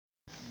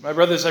My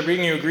brothers, I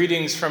bring you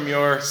greetings from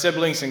your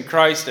siblings in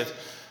Christ at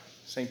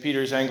St.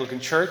 Peter's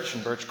Anglican Church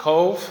in Birch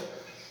Cove,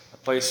 a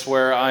place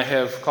where I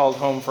have called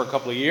home for a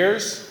couple of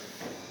years.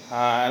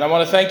 And I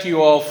want to thank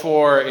you all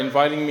for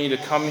inviting me to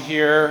come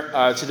here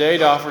today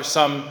to offer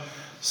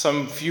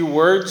some few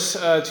words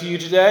to you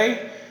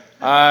today.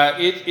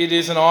 It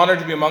is an honor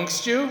to be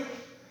amongst you.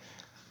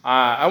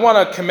 I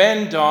want to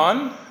commend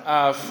Don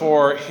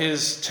for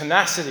his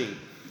tenacity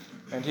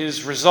and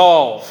his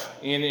resolve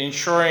in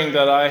ensuring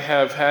that I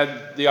have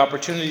had the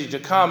opportunity to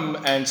come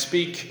and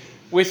speak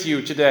with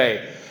you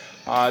today.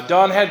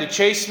 Don had to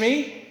chase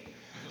me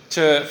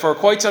for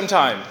quite some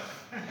time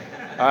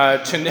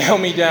to nail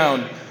me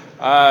down.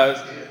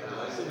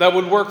 That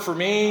would work for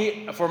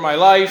me, for my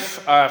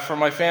life, for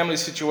my family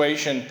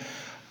situation.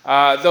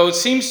 Though it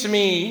seems to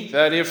me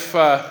that if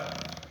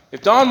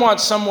Don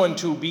wants someone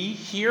to be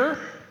here,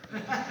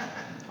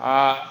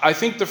 I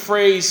think the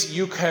phrase,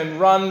 "you can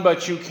run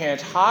but you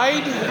can't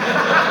hide,"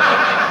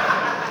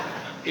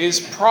 is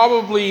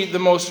probably the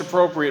most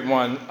appropriate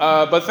one.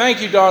 But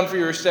thank you, Don, for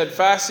your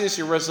steadfastness,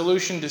 your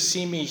resolution to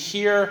see me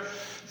here.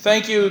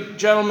 Thank you,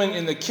 gentlemen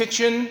in the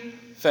kitchen.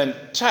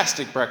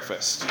 Fantastic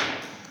breakfast.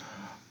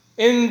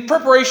 In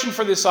preparation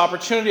for this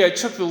opportunity, I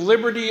took the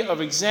liberty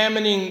of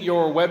examining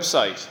your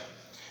website.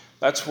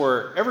 That's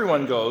where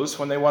everyone goes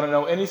when they want to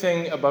know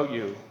anything about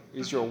you,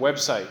 is your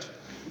website.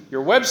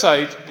 Your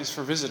website is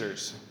for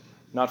visitors,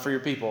 not for your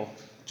people.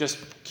 Just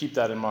keep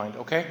that in mind,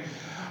 okay?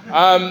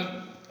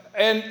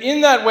 And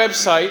in that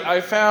website, I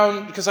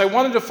found, because I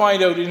wanted to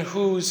find out in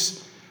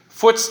whose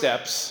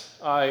footsteps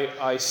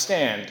I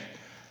stand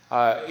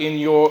in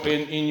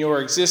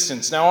your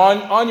existence. Now,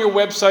 on your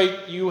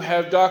website, you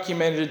have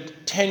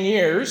documented 10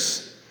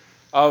 years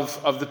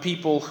of the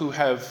people who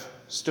have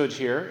stood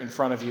here in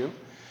front of you.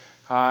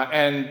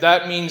 And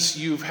that means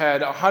you've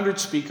had 100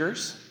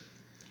 speakers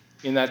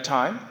in that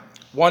time.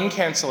 1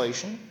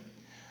 cancellation,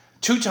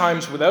 2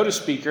 times without a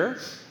speaker,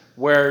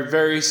 where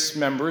various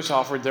members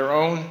offered their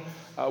own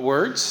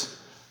words.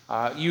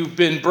 You've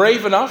been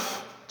brave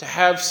enough to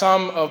have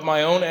some of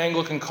my own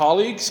Anglican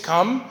colleagues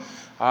come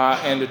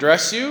and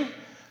address you,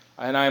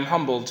 and I am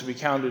humbled to be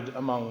counted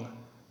among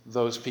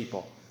those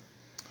people.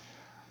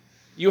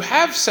 You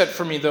have set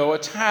for me, though, a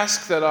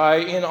task that I,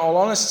 in all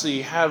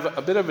honesty, have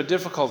a bit of a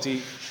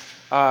difficulty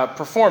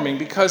performing,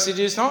 because it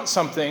is not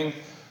something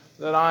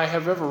that I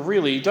have ever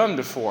really done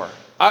before.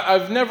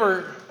 I've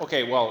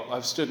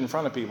stood in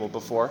front of people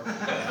before.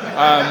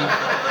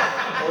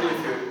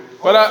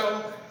 But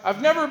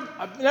I've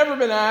never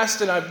been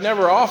asked, and I've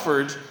never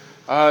offered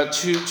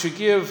to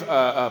give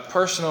a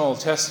personal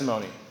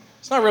testimony.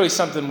 It's not really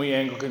something we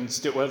Anglicans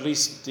do, well, at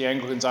least the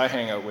Anglicans I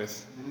hang out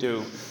with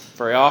do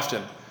very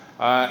often.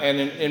 And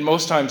in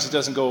most times it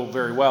doesn't go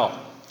very well.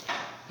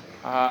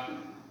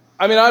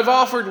 I've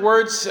offered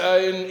words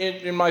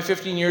in my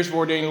 15 years of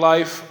ordained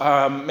life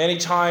many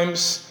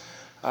times.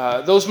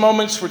 Those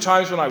moments were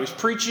times when I was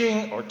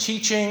preaching or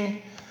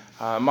teaching.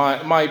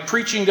 My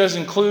preaching does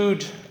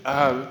include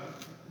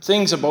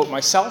things about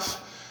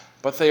myself,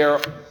 but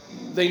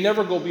they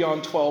never go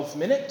beyond 12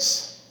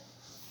 minutes.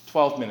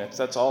 12 minutes,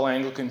 that's all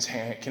Anglicans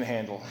can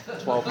handle,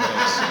 12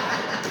 minutes.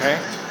 Okay?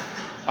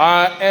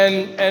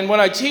 And when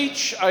I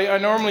teach, I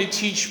normally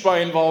teach by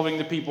involving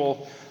the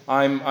people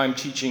I'm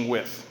teaching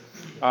with.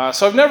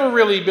 So I've never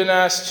really been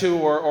asked to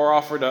or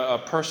offered a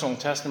personal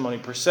testimony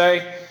per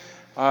se.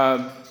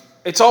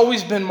 It's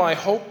always been my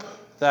hope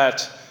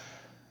that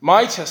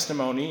my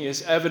testimony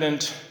is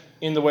evident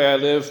in the way I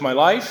live my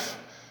life,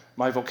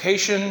 my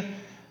vocation,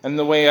 and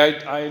the way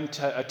I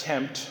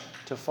attempt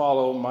to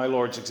follow my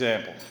Lord's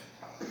example.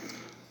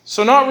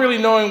 So not really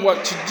knowing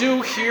what to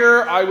do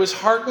here, I was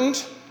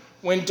heartened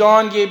when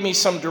Don gave me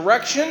some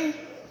direction,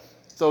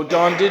 though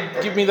Don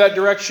did give me that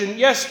direction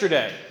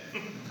yesterday.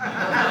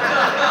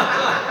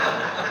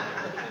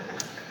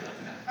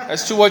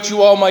 As to what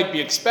you all might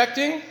be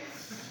expecting.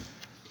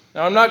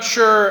 Now, I'm not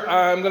sure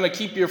I'm going to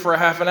keep you for a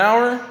half an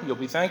hour. You'll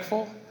be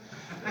thankful.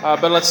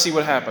 But let's see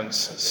what happens.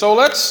 So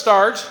let's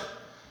start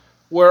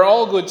where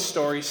all good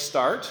stories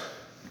start,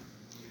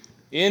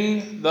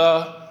 in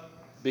the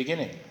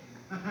beginning.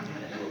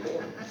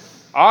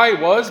 I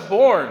was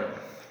born.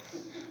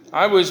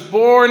 I was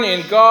born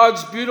in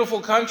God's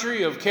beautiful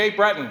country of Cape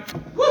Breton.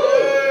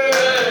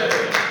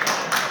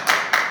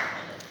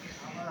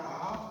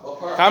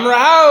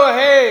 Kamrahau,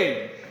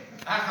 hey!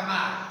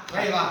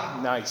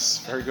 Nice,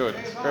 very good,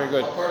 very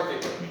good.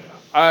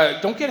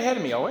 Don't get ahead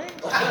of me, Owen.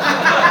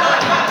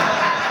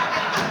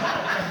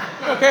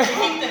 Okay.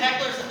 Keep the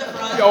hecklers in the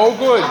front. Oh,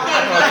 good.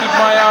 I'll keep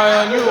my eye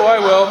on you, I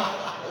will.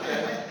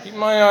 Keep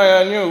my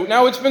eye on you.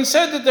 Now, it's been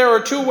said that there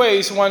are 2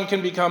 ways one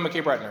can become a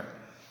Cape Bretoner.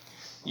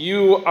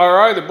 You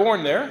are either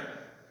born there,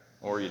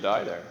 or you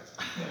die there.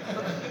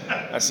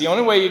 That's the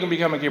only way you can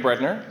become a Cape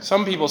Bretoner.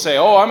 Some people say,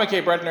 oh, I'm a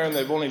Cape Bretoner, and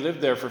they've only lived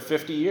there for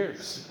 50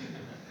 years.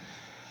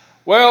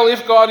 Well,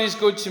 if God is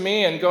good to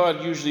me, and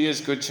God usually is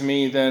good to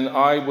me, then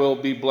I will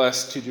be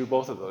blessed to do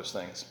both of those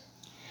things.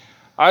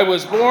 I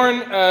was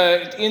born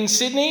in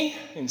Sydney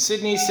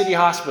City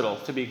Hospital,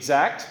 to be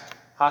exact.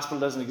 Hospital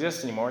doesn't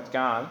exist anymore, it's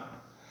gone.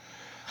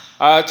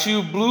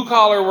 Two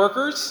blue-collar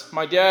workers,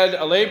 my dad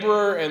a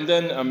laborer and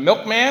then a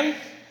milkman.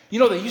 You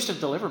know, they used to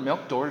deliver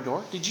milk door to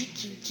door. Did you,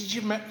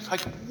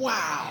 like,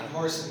 wow.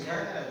 Horse and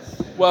cart.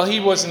 Well, he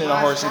wasn't in a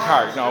horse and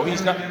cart. No,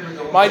 he's not.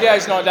 My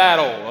dad's not that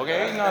old,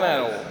 okay? He's not that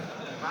old.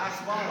 Glass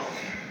bottles.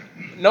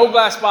 No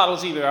glass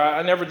bottles either.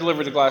 I never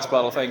delivered a glass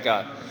bottle, thank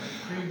God.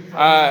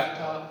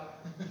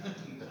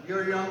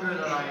 You're younger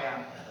than I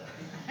am.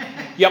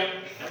 Yep.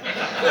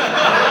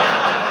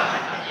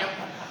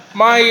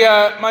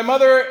 My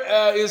mother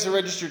is a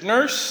registered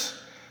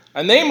nurse,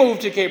 and they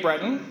moved to Cape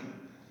Breton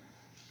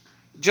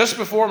just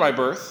before my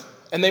birth,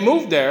 and they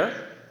moved there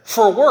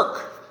for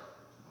work.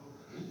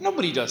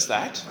 Nobody does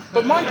that,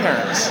 but my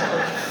parents.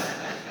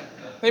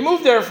 They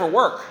moved there for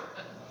work.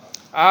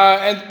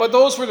 But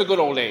those were the good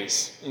old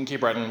days in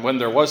Cape Breton when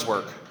there was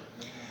work.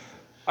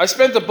 I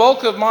spent the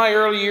bulk of my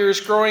early years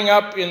growing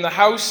up in the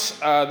house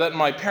that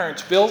my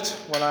parents built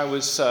when I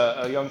was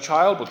a young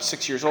child, about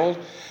 6 years old.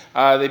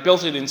 They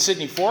built it in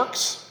Sydney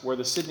Forks, where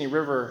the Sydney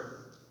River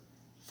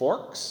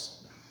forks.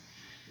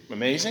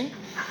 Amazing.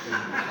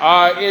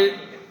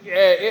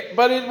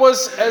 But it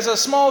was as a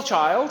small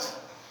child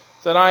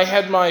that I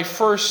had my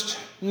first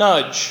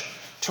nudge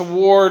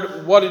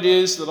toward what it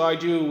is that I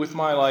do with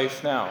my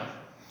life now.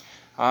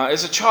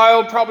 As a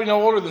child, probably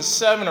no older than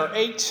 7 or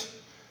 8,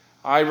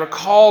 I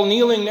recall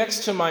kneeling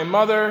next to my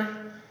mother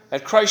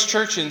at Christ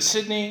Church in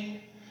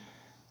Sydney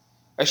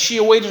as she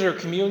awaited her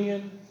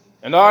communion,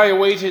 and I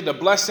awaited a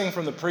blessing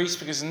from the priest,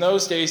 because in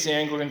those days the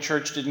Anglican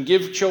Church didn't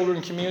give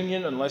children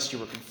communion unless you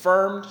were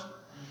confirmed.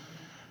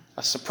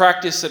 That's a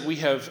practice that we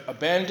have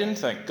abandoned,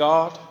 thank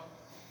God.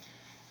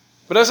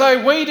 But as I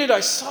waited, I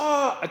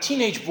saw a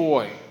teenage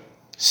boy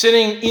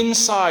sitting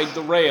inside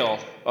the rail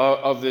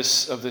of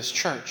this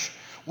church,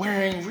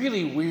 wearing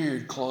really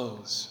weird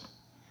clothes.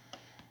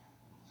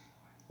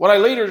 What I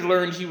later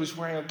learned, he was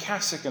wearing a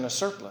cassock and a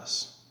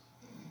surplice.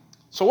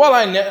 So while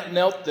I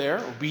knelt there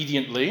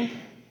obediently,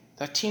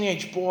 that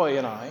teenage boy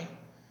and I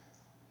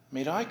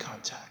made eye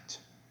contact.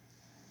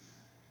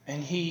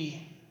 And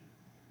he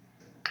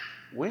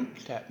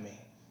winked at me.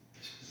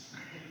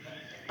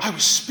 I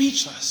was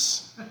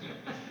speechless.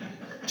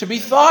 To be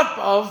thought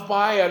of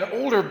by an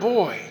older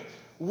boy,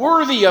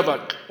 worthy of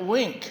a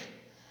wink,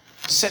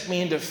 set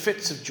me into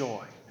fits of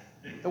joy.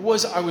 I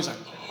was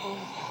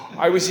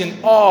in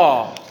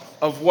awe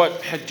of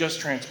what had just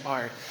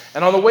transpired.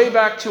 And on the way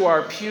back to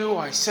our pew,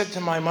 I said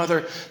to my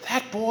mother,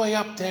 "That boy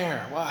up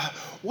there,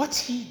 what's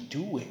he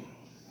doing?"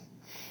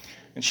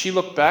 And she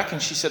looked back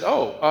and she said,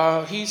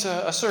 he's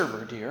a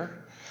server,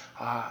 dear.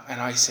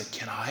 And I said,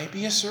 "Can I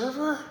be a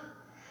server?"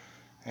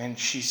 And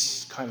she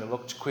kind of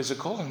looked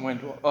quizzical and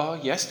went,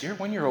 "Yes, dear,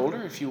 when you're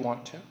older, if you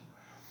want to."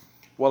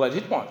 Well, I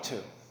did want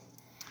to.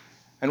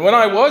 And when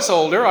I was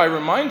older, I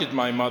reminded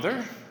my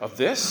mother of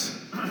this,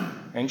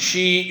 and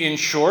she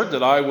ensured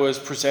that I was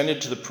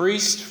presented to the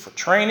priest for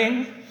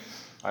training.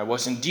 I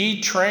was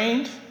indeed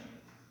trained,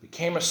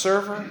 became a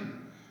server,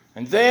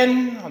 and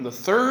then on the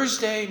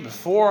Thursday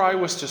before I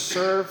was to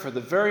serve for the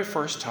very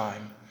first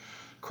time,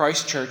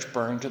 Christ Church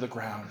burned to the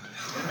ground.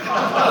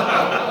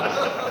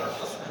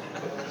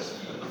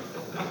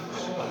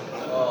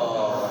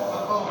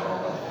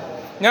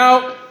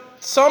 Now,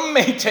 some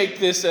may take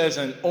this as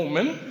an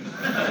omen,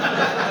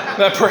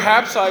 that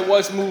perhaps I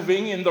was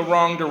moving in the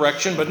wrong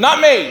direction, but not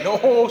me.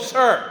 No,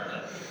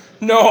 sir.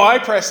 No, I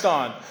pressed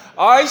on.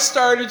 I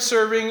started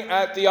serving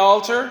at the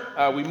altar.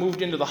 We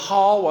moved into the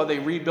hall while they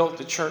rebuilt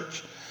the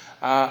church.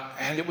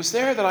 And it was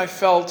there that I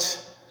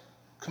felt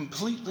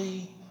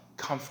completely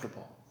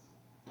comfortable.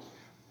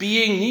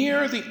 Being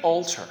near the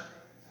altar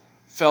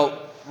felt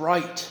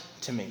right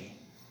to me.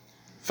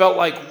 Felt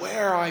like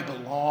where I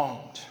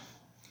belonged.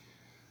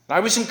 I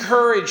was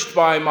encouraged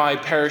by my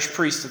parish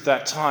priest at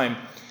that time.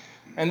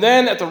 And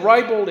then at the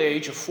ripe old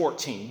age of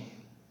 14,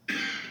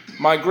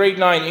 my grade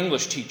 9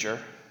 English teacher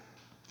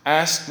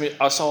asked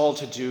us all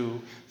to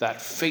do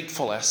that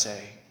fateful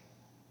essay,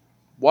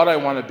 "What I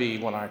want to be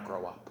when I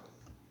grow up."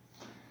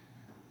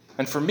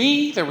 And for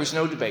me, there was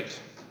no debate.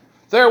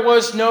 There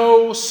was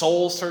no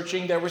soul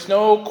searching. There was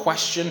no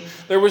question.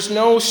 There was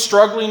no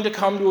struggling to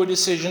come to a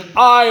decision.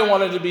 I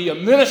wanted to be a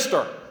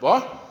minister.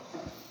 What?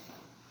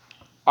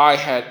 I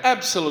had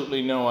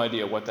absolutely no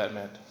idea what that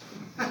meant.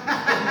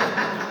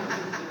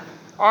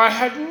 I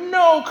had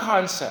no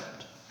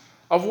concept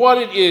of what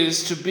it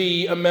is to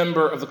be a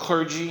member of the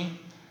clergy,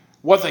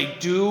 what they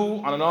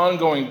do on an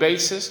ongoing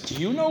basis. Do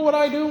you know what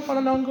I do on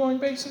an ongoing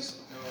basis?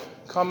 No.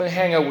 Come and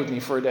hang out with me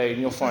for a day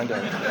and you'll find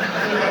out.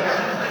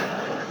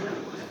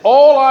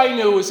 All I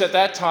knew is at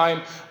that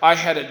time I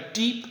had a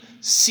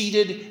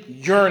deep-seated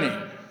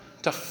yearning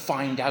to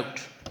find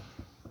out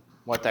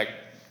what that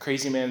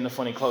crazy man in the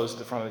funny clothes at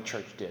the front of the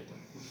church did.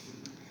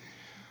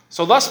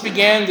 So thus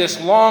began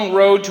this long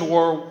road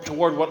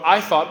toward what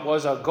I thought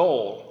was a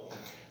goal: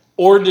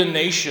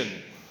 ordination.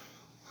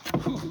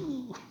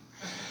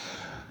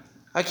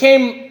 I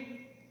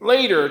came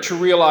later to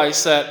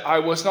realize that I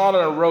was not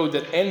on a road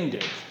that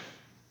ended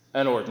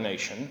an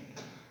ordination.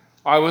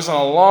 I was on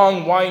a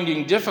long,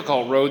 winding,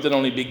 difficult road that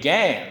only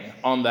began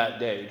on that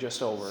day,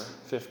 just over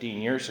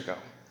 15 years ago.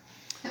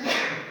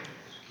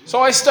 So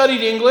I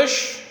studied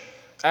English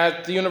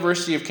at the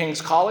University of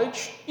King's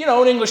College. You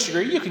know, an English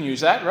degree, you can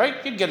use that,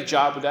 right? You'd get a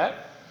job with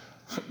that.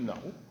 No.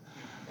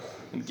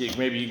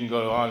 Maybe you can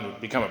go on to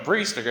become a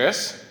priest, I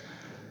guess.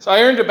 So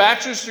I earned a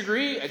bachelor's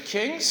degree at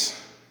King's,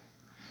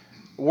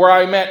 where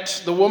I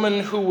met the woman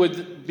who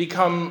would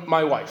become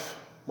my wife.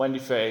 Wendy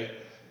Faye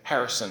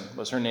Harrison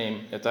was her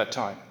name at that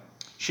time.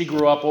 She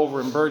grew up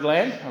over in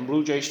Birdland on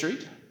Blue Jay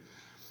Street.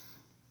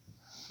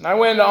 And I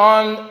went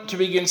on to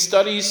begin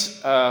studies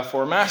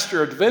for a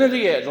Master of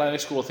Divinity at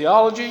Atlantic School of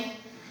Theology.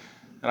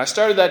 And I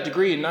started that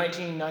degree in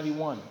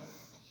 1991.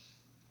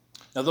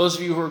 Now, those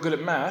of you who are good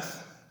at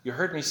math, you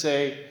heard me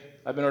say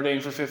I've been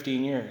ordained for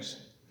 15 years.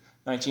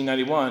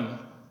 1991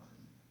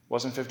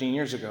 wasn't 15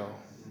 years ago,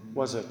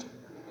 was it?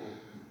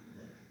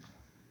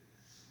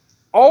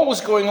 All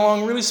was going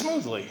along really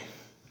smoothly.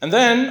 And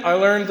then I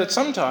learned that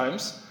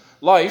sometimes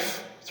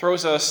life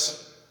throws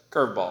us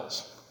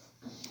curveballs.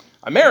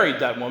 I married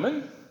that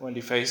woman,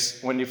 Wendy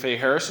Faye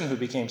Harrison, who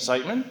became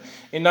Sightman,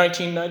 in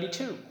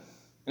 1992.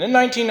 And in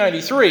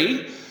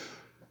 1993,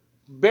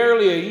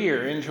 barely a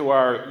year into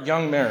our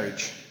young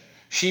marriage,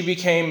 she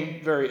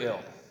became very ill.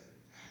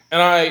 And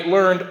I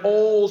learned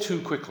all too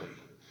quickly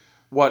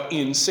what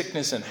in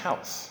sickness and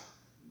health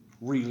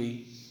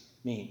really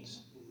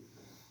means.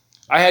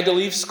 I had to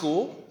leave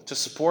school to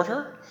support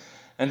her,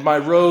 and my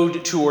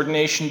road to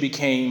ordination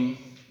became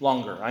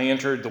longer. I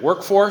entered the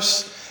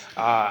workforce.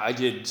 I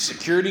did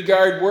security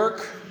guard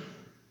work.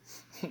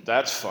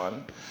 That's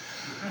fun.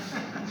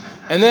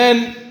 And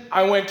then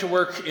I went to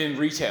work in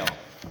retail,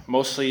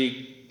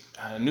 mostly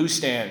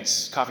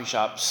newsstands, coffee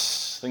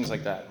shops, things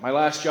like that. My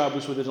last job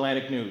was with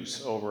Atlantic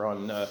News over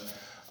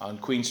on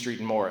Queen Street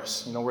in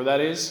Morris. You know where that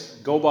is?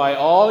 Go buy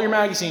all your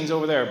magazines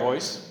over there,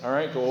 boys. All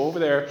right, go over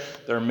there.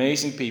 They're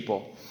amazing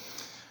people.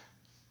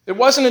 It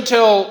wasn't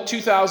until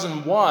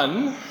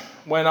 2001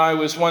 when I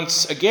was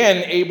once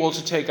again able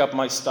to take up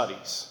my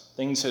studies.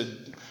 Things had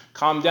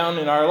calmed down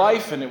in our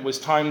life, and it was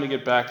time to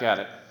get back at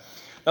it.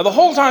 Now, the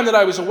whole time that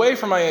I was away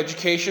from my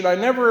education, I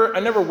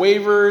never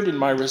wavered in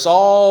my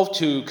resolve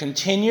to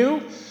continue,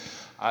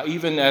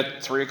 even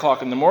at 3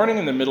 o'clock in the morning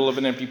in the middle of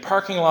an empty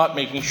parking lot,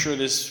 making sure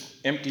this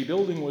empty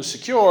building was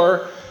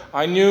secure.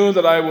 I knew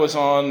that I was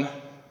on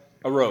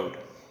a road.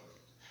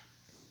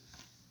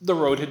 The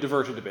road had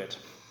diverted a bit.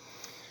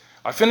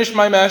 I finished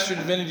my Master of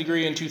Divinity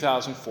degree in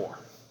 2004.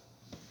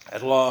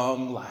 At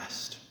long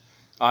last,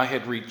 I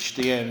had reached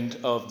the end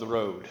of the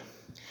road,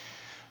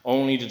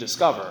 only to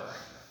discover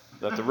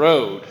that the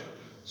road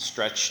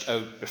stretched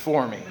out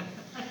before me.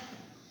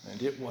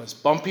 And it was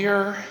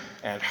bumpier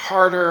and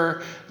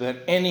harder than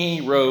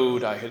any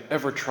road I had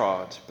ever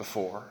trod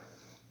before.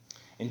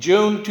 In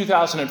June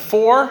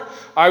 2004,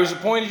 I was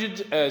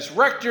appointed as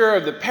rector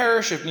of the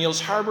parish of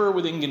Neils Harbor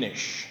within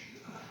Ganesh,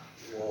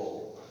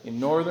 in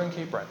northern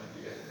Cape Breton.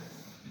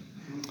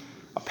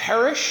 A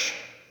parish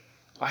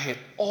I had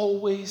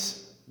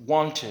always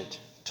wanted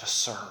to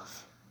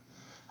serve.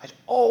 I'd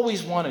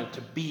always wanted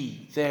to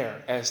be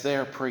there as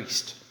their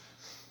priest,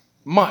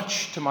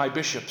 much to my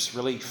bishop's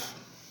relief.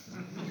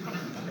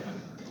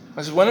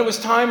 I said, when it was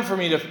time for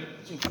me to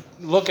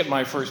look at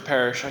my first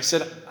parish, I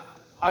said,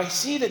 I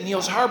see that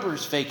Neils Harbor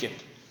is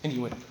vacant. And he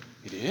went,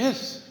 it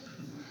is?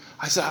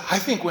 I said, I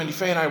think Wendy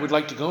Faye and I would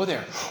like to go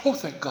there. Oh,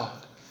 thank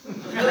God.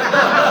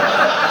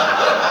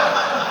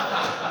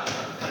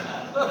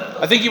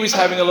 I think he was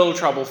having a little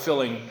trouble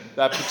filling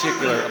that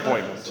particular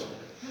appointment.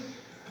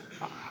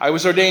 I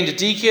was ordained a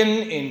deacon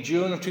in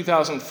June of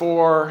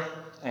 2004,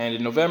 and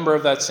in November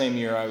of that same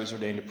year, I was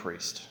ordained a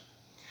priest.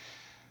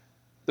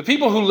 The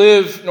people who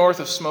live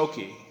north of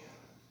Smoky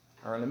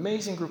are an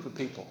amazing group of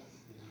people,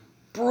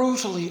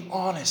 brutally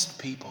honest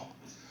people.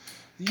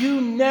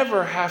 You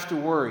never have to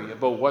worry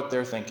about what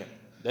they're thinking.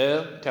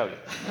 They'll tell you.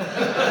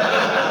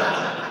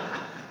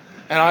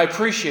 And I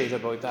appreciate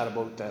that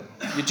about them.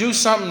 You do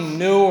something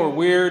new or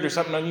weird or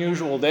something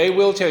unusual, they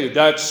will tell you,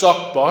 that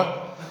sucked, boy.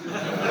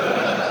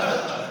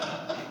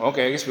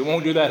 Okay, I guess we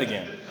won't do that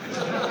again.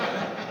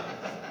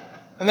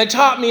 And they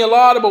taught me a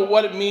lot about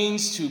what it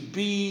means to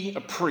be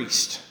a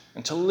priest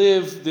and to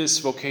live this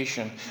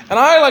vocation. And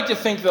I like to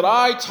think that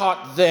I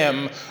taught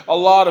them a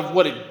lot of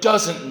what it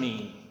doesn't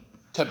mean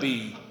to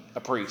be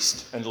a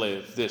priest and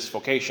live this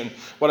vocation.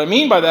 What I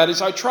mean by that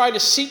is I try to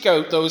seek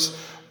out those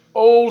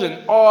old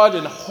and odd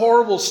and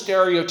horrible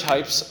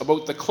stereotypes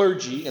about the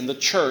clergy and the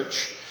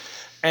church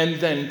and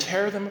then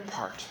tear them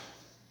apart.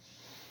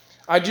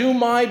 I do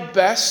my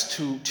best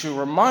to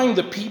remind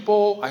the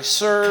people I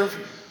serve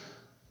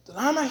that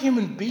I'm a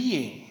human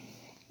being.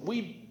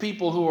 We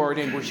people who are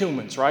ordained, we're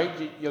humans, right?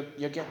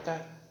 You get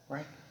that,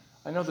 right?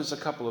 I know there's a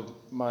couple of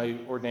my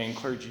ordained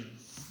clergy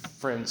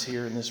friends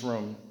here in this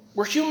room.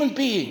 We're human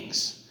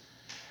beings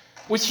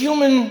with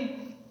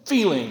human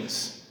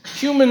feelings,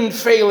 human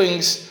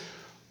failings.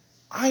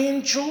 I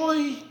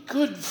enjoy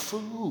good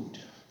food.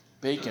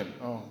 Bacon.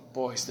 Oh,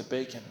 boys, the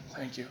bacon.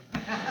 Thank you.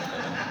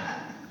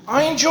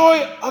 I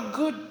enjoy a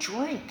good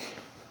drink.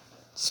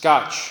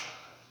 Scotch.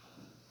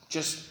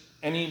 Just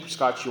Any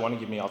scotch you want to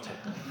give me, I'll take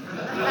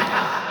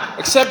it.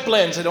 Except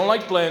blends. I don't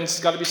like blends. It's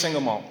got to be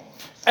single malt.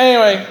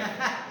 Anyway,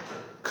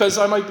 because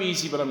I might be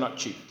easy, but I'm not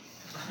cheap.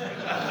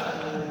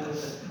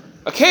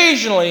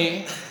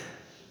 Occasionally,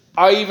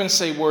 I even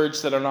say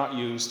words that are not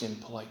used in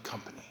polite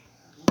company.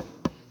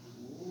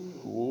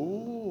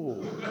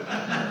 Ooh.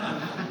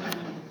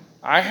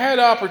 I had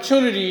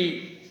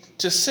opportunity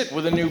to sit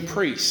with a new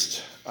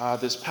priest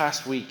this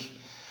past week,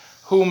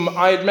 whom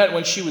I had met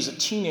when she was a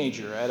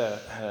teenager at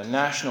a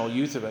national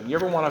youth event. You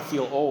ever want to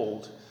feel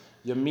old?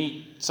 You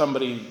meet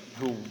somebody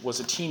who was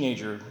a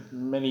teenager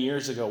many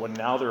years ago and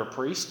now they're a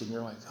priest, and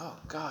you're like, oh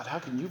God, how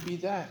can you be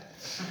that?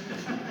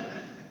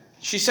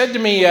 She said to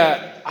me,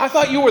 I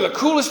thought you were the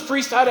coolest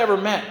priest I'd ever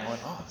met. I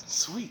went, oh,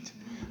 sweet.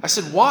 I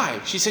said, why?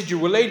 She said, you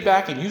were laid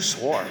back and you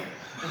swore.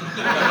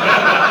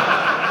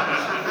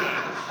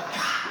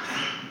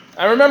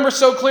 I remember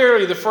so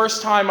clearly the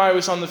first time I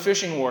was on the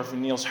fishing wharf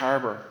in Neils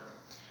Harbor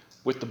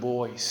with the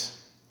boys,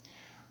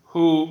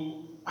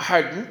 who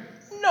had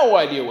no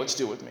idea what to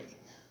do with me.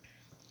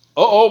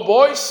 Uh-oh,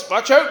 boys,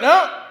 watch out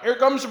now. Here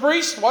comes the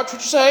priest. Watch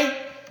what you say.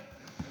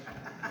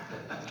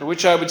 To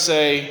which I would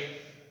say,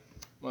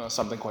 well,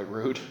 something quite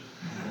rude.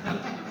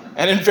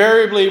 And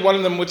invariably one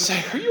of them would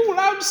say, are you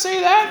allowed to say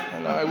that?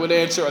 And I would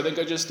answer, I think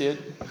I just did.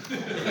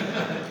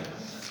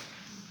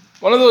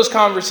 One of those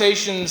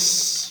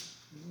conversations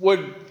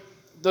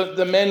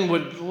the men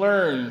would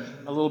learn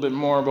a little bit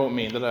more about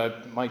me, that I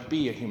might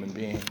be a human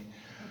being.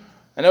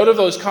 And out of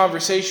those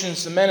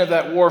conversations, the men of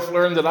that wharf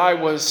learned that I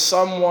was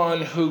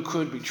someone who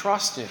could be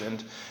trusted.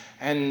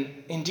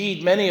 And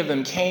indeed, many of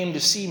them came to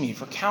see me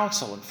for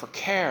counsel and for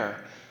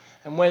care.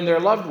 And when their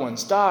loved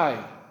ones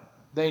died,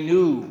 they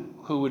knew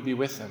who would be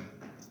with them.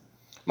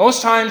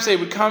 Most times they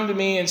would come to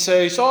me and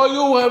say, saw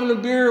you having a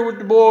beer with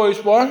the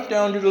boys, what?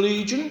 Down to the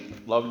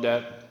Legion? Loved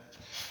that.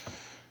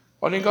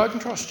 I think I can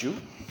trust you.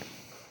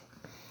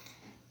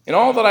 In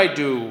all that I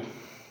do,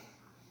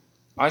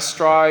 I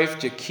strive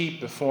to keep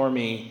before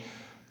me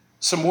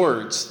some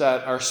words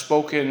that are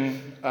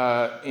spoken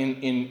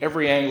in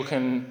every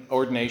Anglican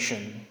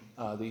ordination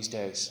these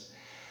days,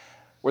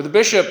 where the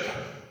bishop,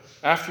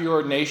 after your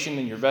ordination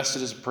and you're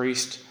vested as a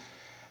priest,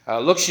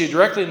 looks you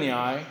directly in the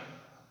eye,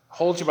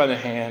 holds you by the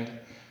hand,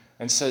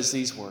 and says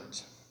these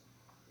words: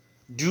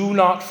 do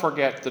not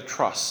forget the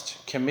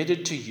trust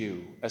committed to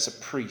you as a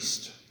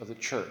priest of the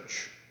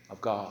Church of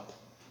God.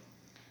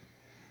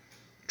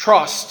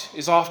 Trust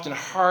is often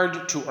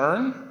hard to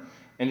earn,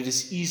 and it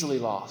is easily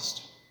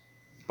lost.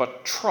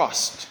 But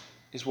trust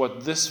is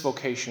what this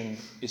vocation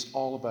is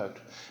all about.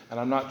 And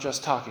I'm not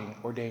just talking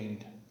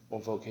ordained or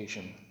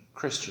vocation,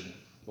 Christian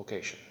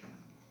vocation.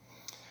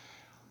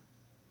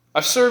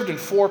 I've served in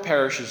 4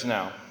 parishes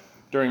now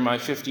during my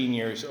 15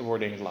 years of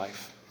ordained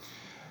life.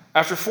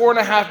 After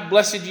 4.5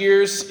 blessed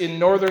years in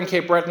northern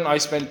Cape Breton, I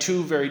spent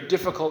 2 very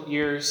difficult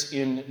years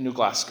in New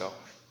Glasgow.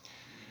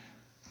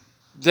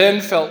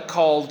 Then felt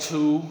called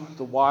to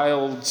the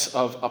wilds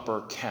of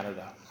Upper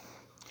Canada,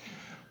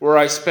 where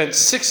I spent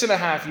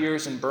 6.5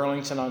 years in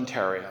Burlington,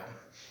 Ontario,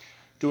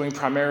 doing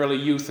primarily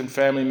youth and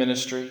family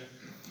ministry.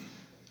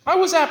 I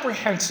was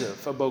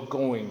apprehensive about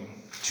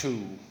going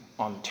to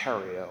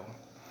Ontario.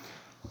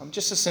 I'm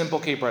just a simple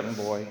Cape Breton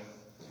boy.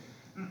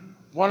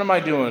 What am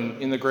I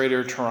doing in the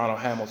greater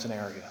Toronto-Hamilton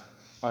area?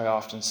 I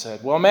often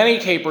said. Well, many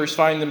Capers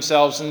find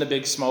themselves in the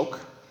big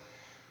smoke.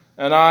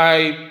 And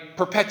I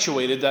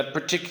perpetuated that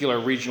particular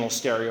regional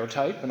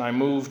stereotype, and I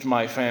moved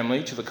my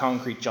family to the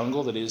concrete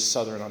jungle that is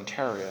southern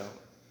Ontario.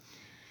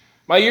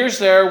 My years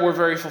there were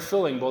very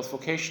fulfilling, both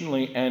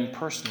vocationally and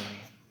personally.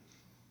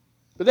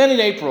 But then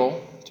in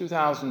April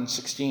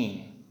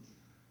 2016,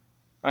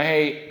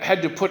 I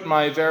had to put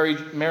my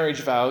varied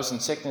marriage vows in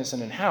sickness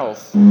and in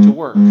health to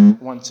work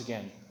once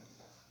again.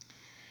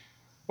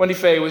 Wendy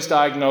Fay was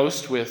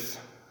diagnosed with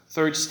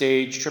 3rd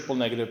stage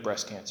triple-negative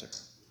breast cancer.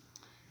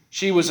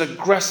 She was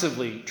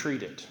aggressively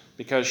treated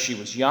because she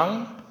was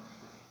young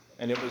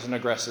and it was an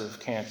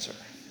aggressive cancer.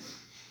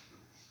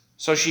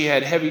 So she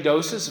had heavy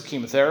doses of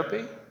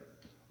chemotherapy,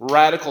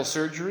 radical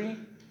surgery,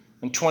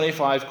 and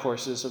 25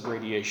 courses of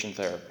radiation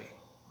therapy.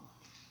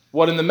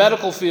 What in the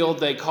medical field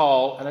they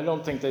call, and I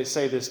don't think they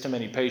say this to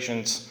many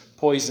patients,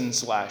 poison,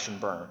 slash, and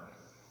burn.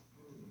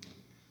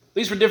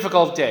 These were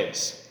difficult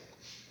days,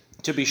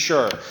 to be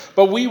sure,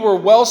 but we were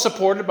well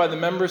supported by the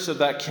members of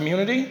that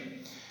community.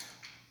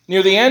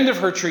 Near the end of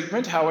her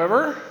treatment,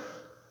 however,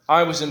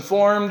 I was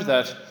informed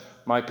that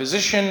my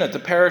position at the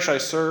parish I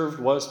served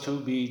was to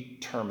be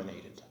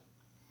terminated.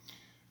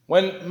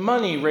 When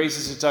money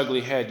raises its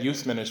ugly head,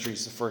 youth ministry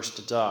is the first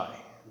to die.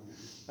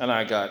 And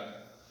I got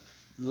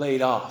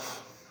laid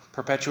off,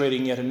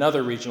 perpetuating yet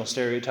another regional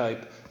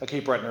stereotype, a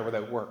Cape Bretoner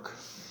without work.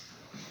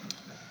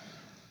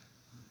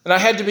 And I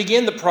had to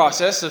begin the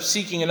process of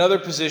seeking another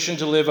position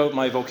to live out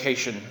my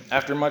vocation.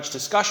 After much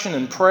discussion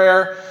and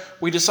prayer,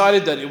 we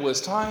decided that it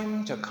was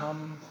time to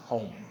come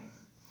home.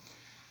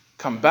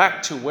 Come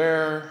back to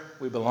where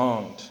we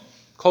belonged,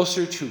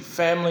 closer to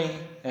family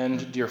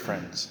and dear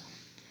friends.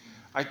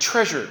 I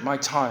treasured my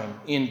time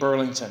in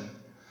Burlington.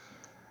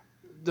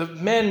 The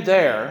men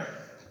there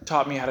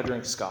taught me how to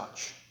drink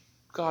scotch.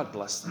 God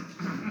bless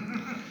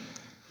them.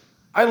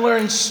 I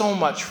learned so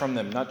much from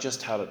them, not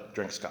just how to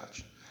drink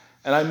scotch.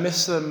 And I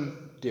miss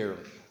them dearly.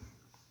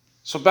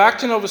 So back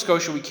to Nova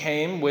Scotia we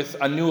came with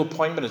a new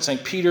appointment at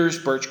St. Peter's,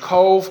 Birch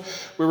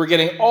Cove. We were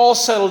getting all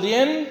settled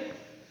in,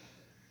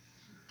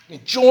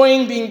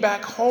 enjoying being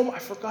back home. I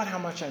forgot how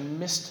much I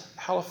missed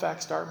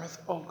Halifax,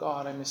 Dartmouth. Oh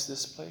God, I miss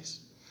this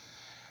place.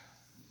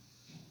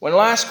 When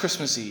last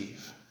Christmas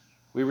Eve,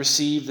 we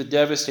received the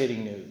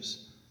devastating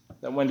news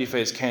that Wendy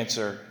Faye's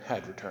cancer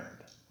had returned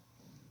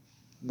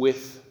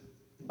with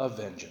a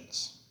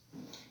vengeance.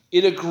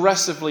 It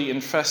aggressively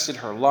infested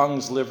her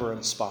lungs, liver,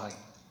 and spine.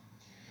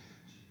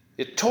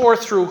 It tore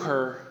through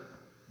her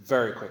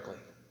very quickly.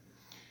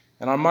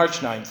 And on March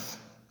 9th,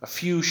 a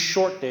few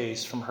short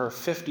days from her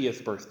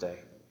 50th birthday,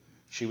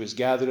 she was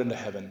gathered into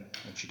heaven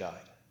and she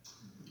died.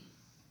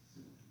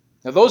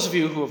 Now, those of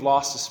you who have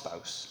lost a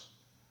spouse,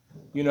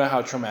 you know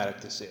how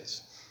traumatic this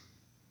is.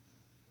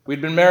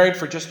 We'd been married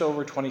for just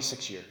over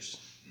 26 years,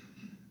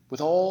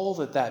 with all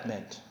that that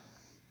meant.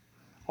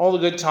 All the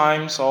good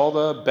times, all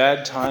the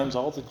bad times,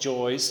 all the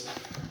joys,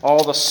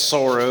 all the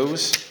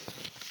sorrows,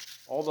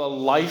 all the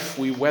life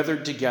we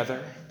weathered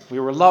together. We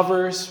were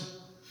lovers.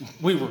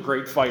 We were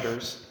great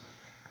fighters.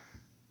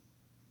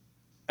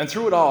 And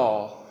through it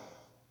all,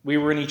 we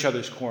were in each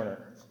other's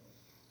corner.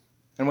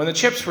 And when the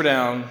chips were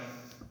down,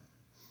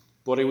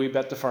 boy, did we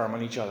bet the farm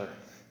on each other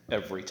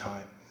every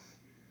time.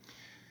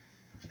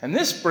 And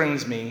this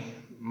brings me,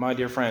 my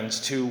dear friends,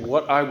 to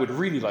what I would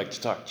really like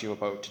to talk to you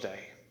about today.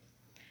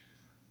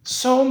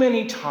 So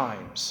many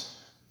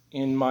times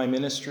in my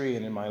ministry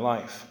and in my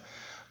life,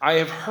 I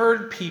have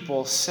heard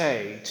people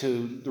say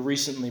to the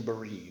recently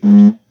bereaved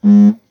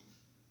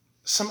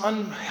some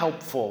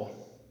unhelpful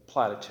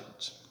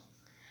platitudes.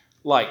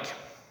 Like,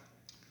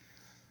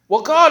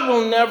 well, God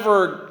will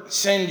never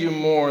send you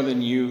more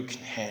than you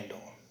can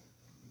handle.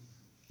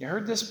 You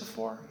heard this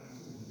before?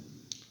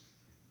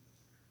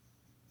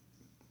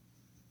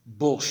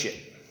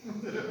 Bullshit.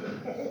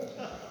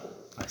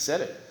 I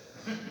said it.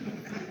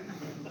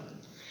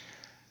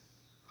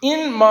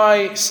 In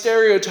my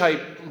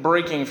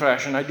stereotype-breaking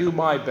fashion, I do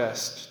my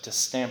best to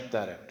stamp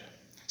that out.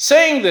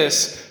 Saying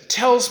this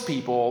tells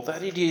people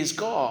that it is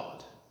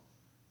God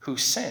who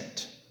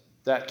sent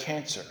that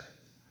cancer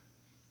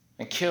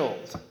and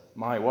killed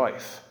my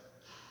wife.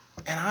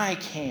 And I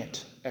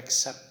can't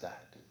accept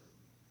that.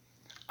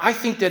 I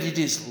think that it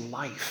is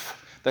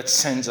life that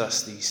sends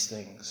us these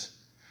things.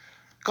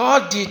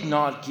 God did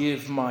not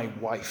give my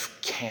wife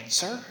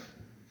cancer.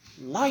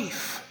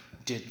 Life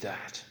did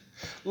that.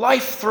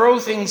 Life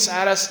throws things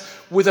at us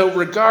without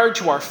regard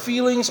to our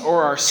feelings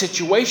or our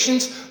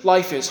situations.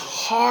 Life is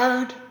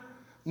hard.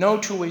 No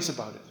two ways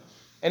about it.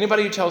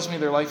 Anybody who tells me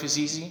their life is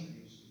easy,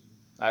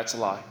 that's a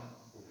lie.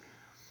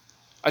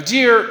 A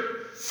dear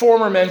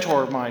former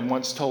mentor of mine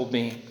once told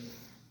me,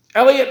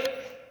 Elliot,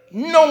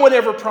 no one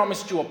ever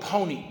promised you a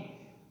pony.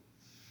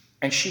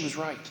 And she was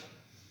right.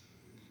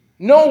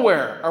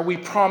 Nowhere are we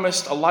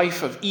promised a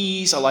life of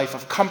ease, a life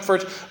of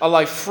comfort, a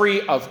life free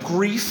of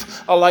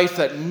grief, a life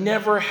that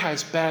never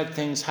has bad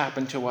things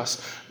happen to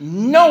us.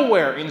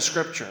 Nowhere in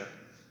Scripture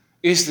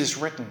is this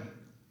written,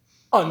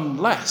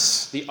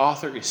 unless the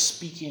author is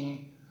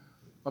speaking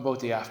about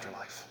the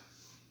afterlife.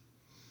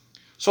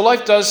 So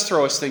life does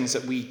throw us things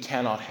that we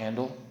cannot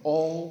handle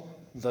all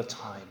the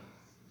time.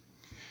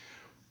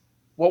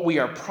 What we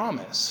are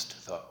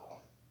promised, though,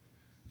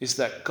 is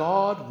that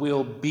God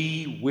will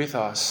be with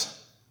us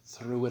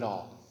through it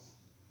all.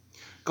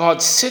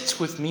 God sits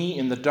with me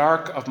in the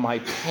dark of my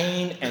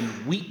pain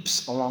and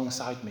weeps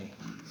alongside me.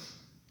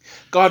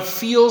 God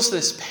feels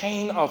this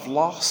pain of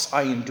loss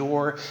I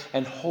endure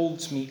and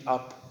holds me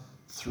up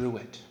through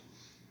it.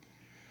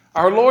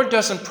 Our Lord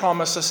doesn't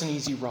promise us an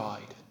easy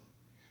ride,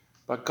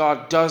 but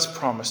God does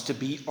promise to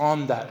be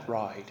on that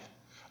ride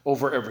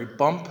over every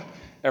bump,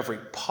 every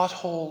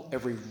pothole,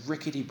 every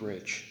rickety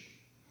bridge.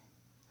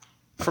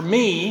 For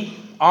me,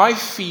 I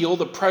feel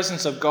the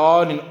presence of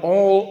God in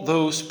all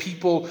those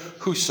people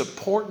who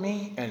support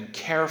me and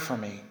care for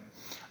me.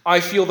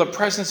 I feel the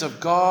presence of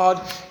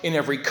God in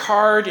every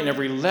card, in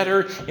every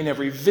letter, in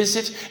every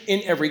visit,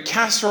 in every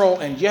casserole,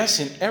 and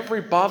yes, in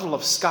every bottle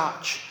of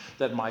scotch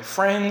that my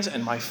friends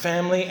and my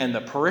family and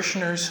the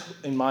parishioners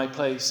in my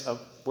place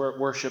of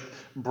worship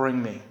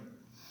bring me.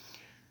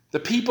 The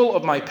people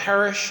of my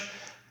parish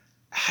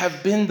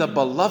have been the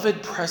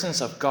beloved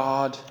presence of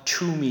God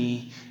to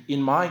me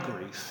in my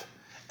grief,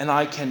 and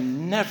I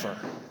can never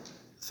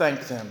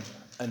thank them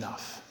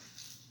enough.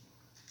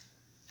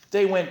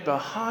 They went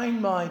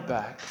behind my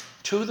back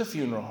to the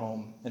funeral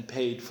home and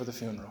paid for the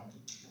funeral.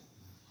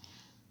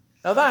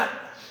 Now that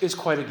is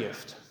quite a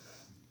gift.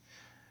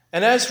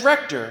 And as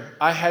rector,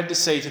 I had to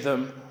say to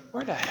them,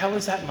 where the hell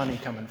is that money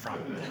coming from?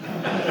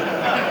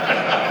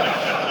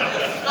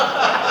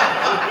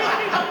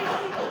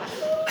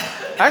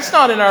 That's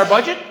not in our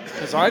budget,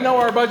 because I know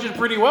our budget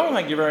pretty well,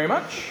 thank you very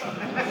much.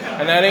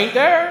 And that ain't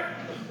there.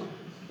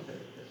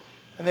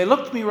 And they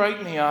looked me right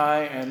in the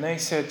eye and they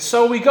said,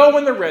 so we go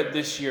in the red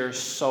this year,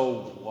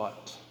 so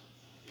what?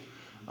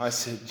 I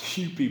said,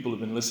 you people have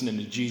been listening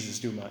to Jesus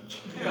too much.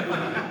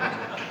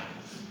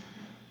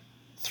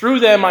 Through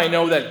them, I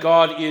know that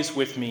God is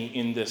with me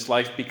in this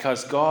life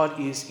because God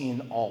is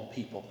in all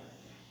people.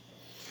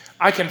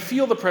 I can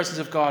feel the presence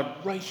of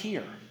God right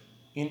here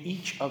in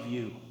each of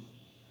you.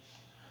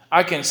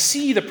 I can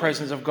see the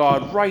presence of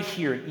God right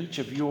here in each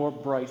of your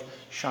bright,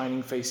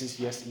 shining faces,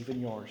 yes,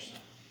 even yours.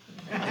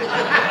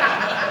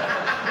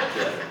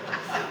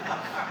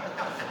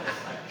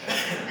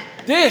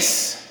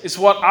 This is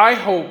what I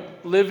hope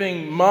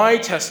living my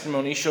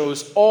testimony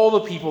shows all the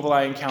people that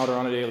I encounter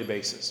on a daily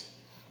basis.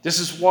 This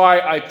is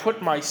why I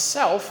put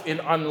myself in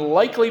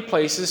unlikely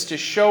places to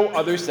show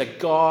others that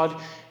God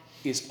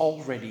is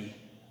already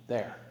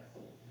there.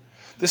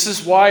 This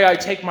is why I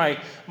take my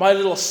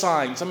little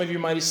sign. Some of you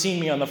might have seen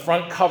me on the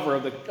front cover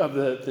of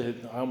the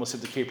I almost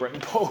said the Cape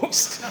Breton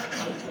Post,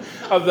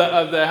 of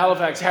the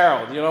Halifax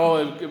Herald. You know,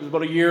 it was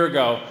about a year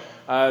ago.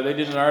 They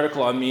did an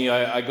article on me.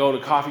 I go to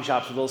coffee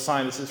shops with a little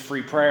sign that says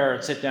free prayer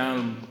and sit down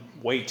and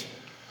wait.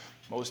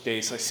 Most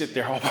days I sit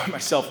there all by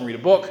myself and read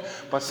a book,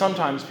 but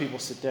sometimes people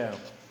sit down.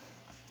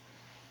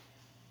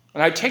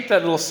 And I take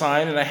that little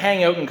sign and I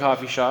hang out in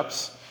coffee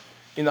shops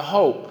in the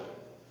hope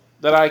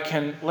that I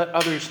can let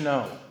others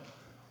know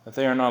that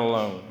they are not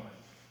alone.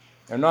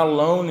 They're not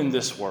alone in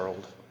this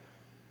world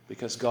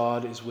because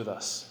God is with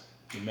us,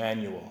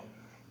 Emmanuel.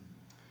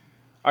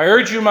 I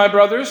urge you, my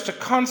brothers, to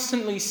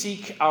constantly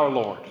seek our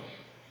Lord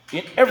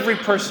in every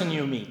person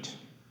you meet.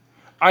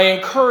 I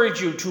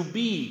encourage you to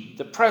be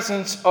the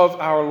presence of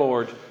our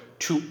Lord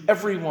to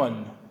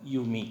everyone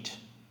you meet.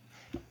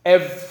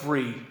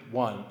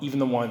 Everyone, even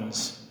the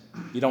ones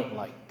you don't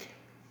like,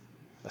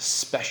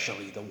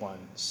 especially the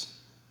ones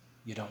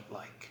you don't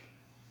like.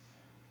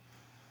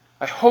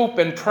 I hope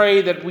and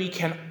pray that we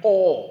can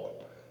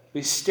all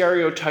be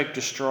stereotype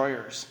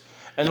destroyers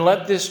and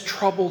let this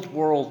troubled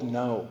world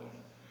know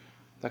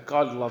that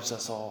God loves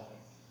us all.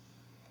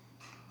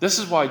 This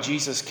is why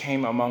Jesus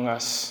came among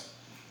us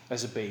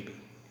as a baby.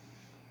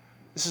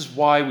 This is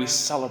why we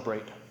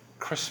celebrate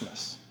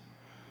Christmas.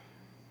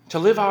 To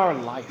live our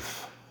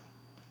life,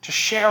 to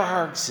share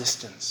our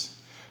existence,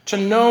 to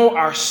know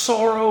our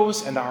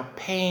sorrows and our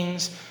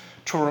pains,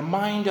 to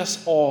remind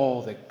us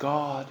all that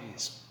God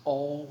is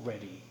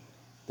already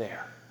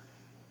there.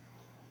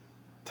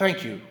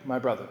 Thank you, my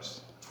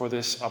brothers, for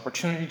this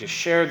opportunity to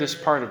share this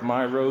part of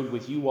my road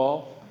with you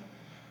all.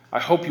 I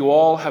hope you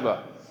all have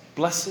a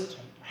blessed,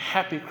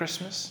 happy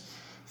Christmas,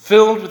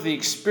 filled with the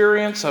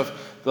experience of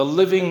the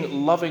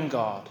living, loving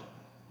God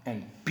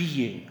and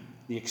being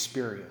the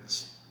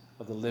experience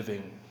of the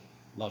living,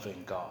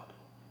 loving God.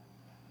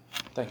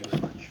 Thank you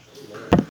very much.